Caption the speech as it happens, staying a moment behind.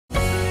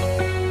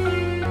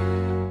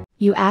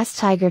You ask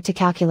Tiger to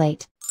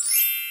calculate.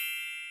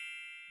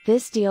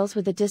 This deals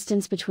with the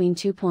distance between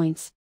 2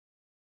 points.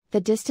 The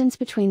distance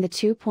between the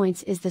 2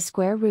 points is the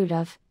square root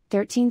of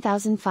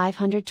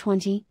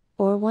 13,520,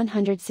 or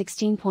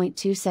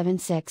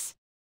 116.276.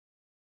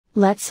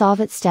 Let's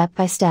solve it step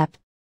by step.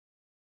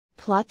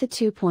 Plot the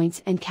 2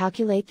 points and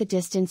calculate the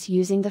distance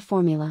using the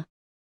formula.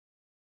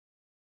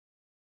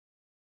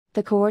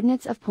 The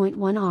coordinates of point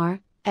 1 are,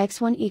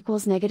 x1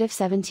 equals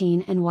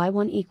 -17 and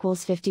y1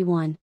 equals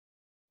 51.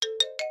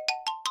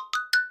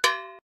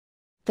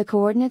 The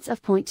coordinates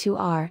of point 2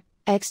 are,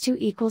 x2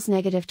 equals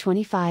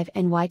 -25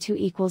 and y2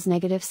 equals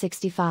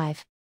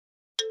 -65.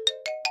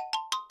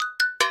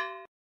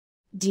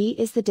 D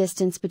is the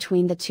distance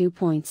between the 2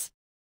 points.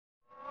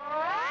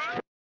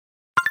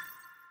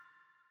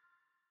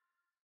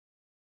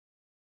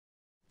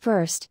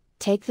 First,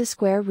 take the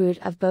square root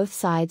of both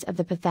sides of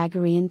the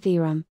Pythagorean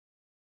theorem.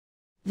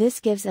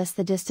 This gives us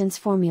the distance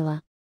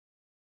formula.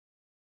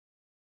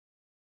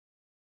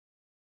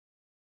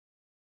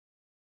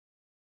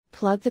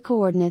 Plug the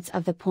coordinates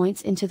of the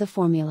points into the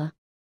formula.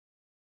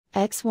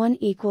 x1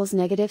 equals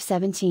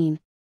 -17.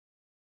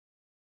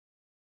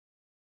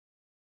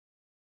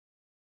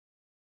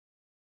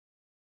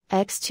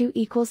 x2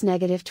 equals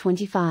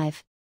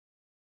 -25.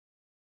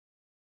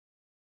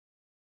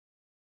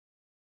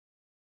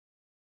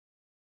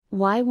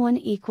 y1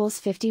 equals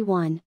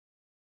 51.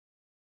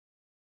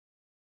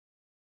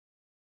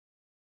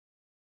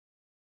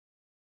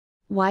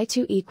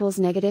 y2 equals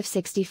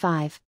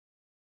 -65.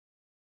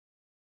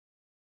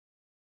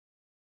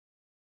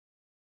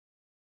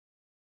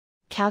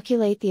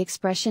 Calculate the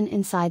expression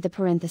inside the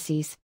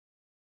parentheses.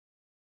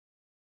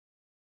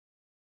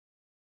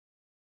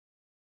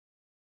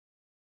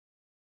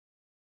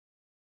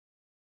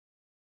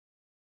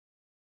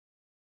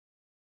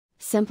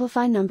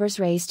 Simplify numbers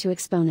raised to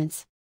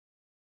exponents.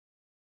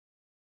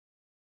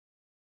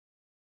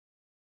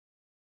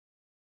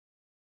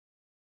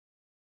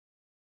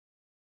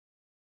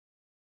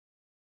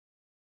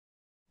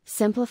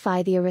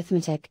 Simplify the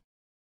arithmetic.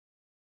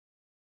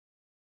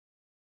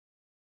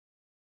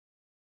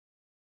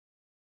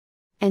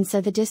 And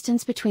so the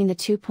distance between the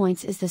 2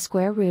 points is the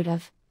square root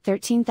of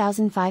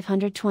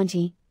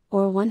 13,520,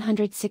 or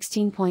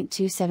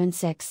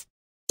 116.276.